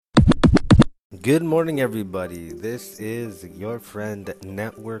Good morning, everybody. This is your friend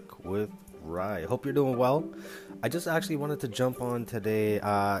Network with Rye. Hope you're doing well. I just actually wanted to jump on today.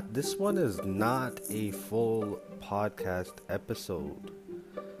 This one is not a full podcast episode.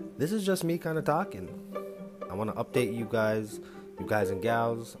 This is just me kind of talking. I want to update you guys and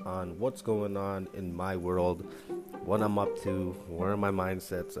gals, on what's going on in my world, what I'm up to, where my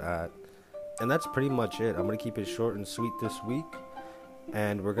mindset's at. And that's pretty much it. I'm going to keep it short and sweet this week.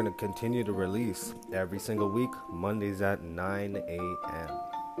 And we're going to continue to release every single week, Mondays at 9 a.m.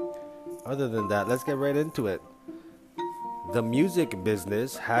 Other than that, let's get right into it. The music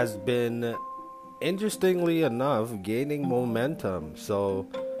business has been, interestingly enough, gaining momentum. So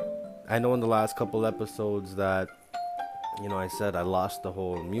I know in the last couple episodes that, I said I lost the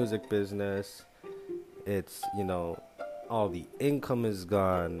whole music business. It's, all the income is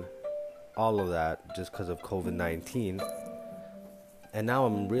gone, all of that just because of COVID-19. And now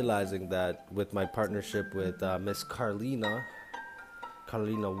I'm realizing that with my partnership with Miss Carlina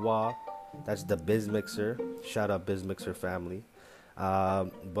Wah, that's the Biz Mixer. Shout out Biz Mixer family.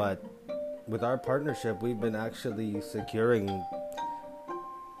 But with our partnership, we've been actually securing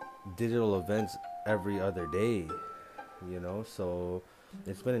digital events every other day, So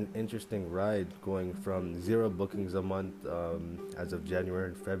it's been an interesting ride going from 0 bookings a month as of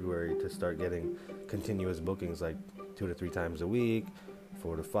January and February to start getting continuous bookings like 2 to 3 times a week,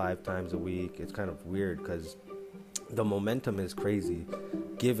 4 to 5 times a week. It's kind of weird because the momentum is crazy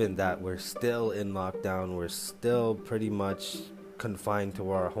given that we're still in lockdown. We're still pretty much confined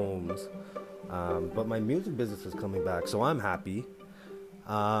to our homes. But my music business is coming back, so I'm happy.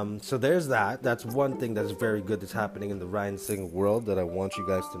 So there's that. That's one thing that's very good that's happening in the Ryan Singh world that I want you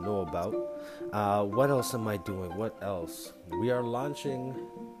guys to know about. What else am I doing? What else? We are launching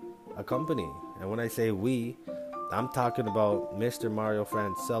a company. And when I say we, I'm talking about Mr. Mario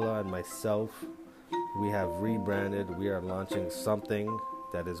Francella and myself. We have rebranded. We are launching something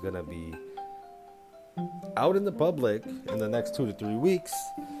that is going to be out in the public in the next 2 to 3 weeks.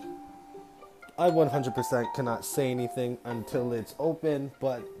 I 100% cannot say anything until it's open,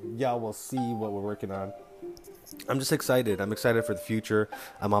 but y'all will see what we're working on. I'm just excited. I'm excited for the future.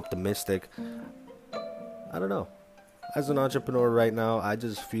 I'm optimistic. I don't know. As an entrepreneur right now, I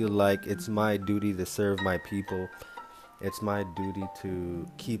just feel like it's my duty to serve my people. It's my duty to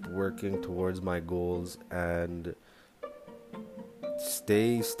keep working towards my goals and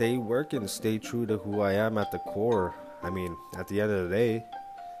stay working, stay true to who I am at the core. I mean, at the end of the day,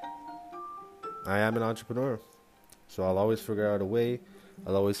 I am an entrepreneur. So I'll always figure out a way.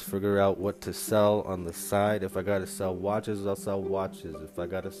 I'll always figure out what to sell on the side. If I gotta sell watches, I'll sell watches. If I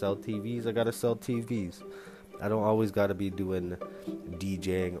gotta sell TVs, I gotta sell TVs. I don't always gotta be doing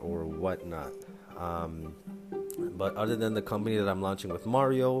DJing or whatnot. But other than the company that I'm launching with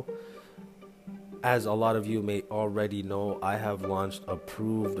Mario, as a lot of you may already know, I have launched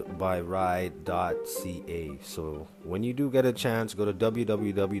approvedbyride.ca. So when you do get a chance, go to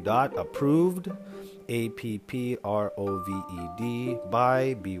www.approved, APPROVED,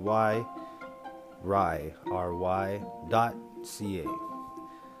 by BY, RY.ca.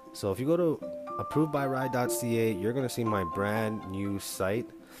 So if you go to approvedbyride.ca, you're going to see my brand new site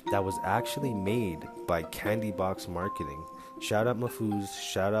that was actually made by Candy Box Marketing. Shout out Mahfouz,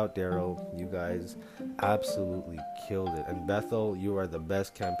 shout out Daryl. You guys absolutely killed it. And Bethel, you are the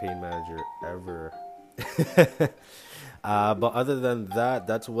best campaign manager ever. But other than that,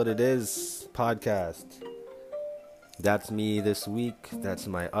 that's what it is. Podcast. That's me this week. That's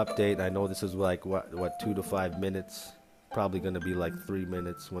my update. I know this is like what 2 to 5 minutes. Probably going to be like 3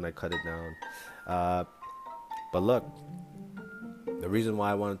 minutes when I cut it down. But look, the reason why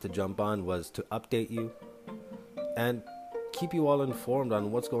I wanted to jump on was to update you and keep you all informed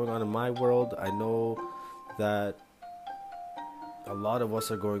on what's going on in my world. I know that a lot of us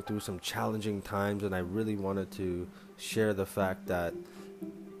are going through some challenging times, and I really wanted to share the fact that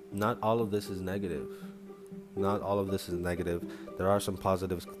not all of this is negative. Not all of this is negative. There are some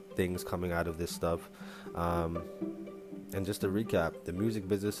positive things coming out of this stuff. And just to recap, the music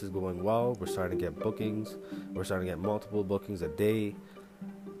business is going well. We're starting to get bookings. We're starting to get multiple bookings a day.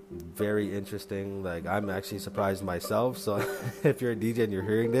 Very interesting. Like, I'm actually surprised myself. So if you're a DJ and you're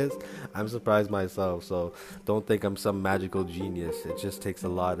hearing this, I'm surprised myself. So don't think I'm some magical genius. It just takes a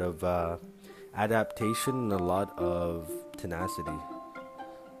lot of adaptation and a lot of tenacity.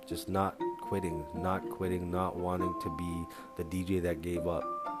 Just not quitting, not wanting to be the DJ that gave up.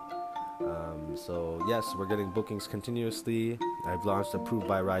 So yes, we're getting bookings continuously. I've launched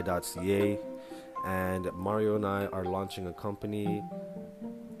approvedbyride.ca, and Mario and I are launching a company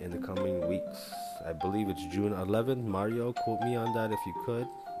in the coming weeks. I believe it's June 11th. Mario, quote me on that if you could.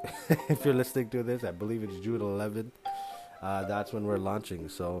 if you're listening to this, I believe it's June 11th. That's when we're launching.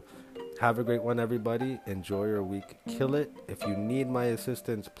 So have a great one, everybody. Enjoy your week. Kill it. If you need my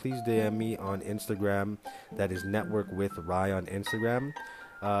assistance, please DM me on Instagram. That is Network with Rye on Instagram.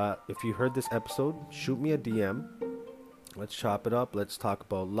 If you heard this episode, shoot me a DM. Let's chop it up. Let's talk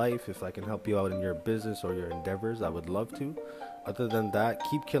about life. If I can help you out in your business or your endeavors, I would love to. Other than that,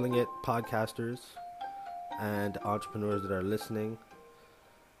 keep killing it, podcasters and entrepreneurs that are listening.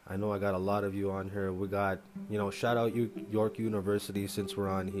 I know I got a lot of you on here. We got, shout out York University since we're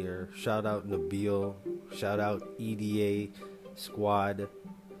on here. Shout out Nabil. Shout out EDA Squad.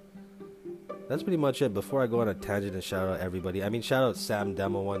 That's pretty much it. Before I go on a tangent and shout out everybody, shout out Sam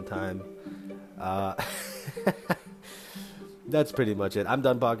Demo one time. That's pretty much it. I'm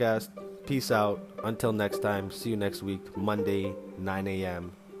done, podcast. Peace out. Until next time. See you next week, Monday, 9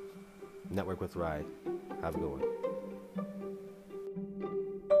 a.m. Network with Rye. Have a good one.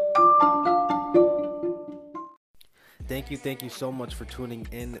 Thank you so much for tuning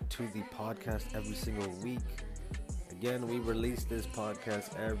in to the podcast every single week. Again, we release this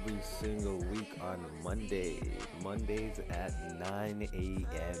podcast every single week on Mondays at 9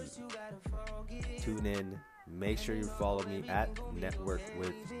 a.m. Tune in. Make sure you follow me at Network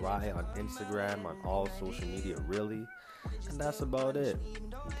with Rye on Instagram, on all social media, really. And that's about it.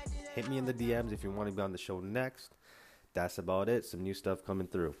 Hit me in the DMs if you want to be on the show next. That's about it. Some new stuff coming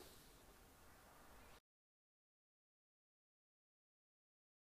through.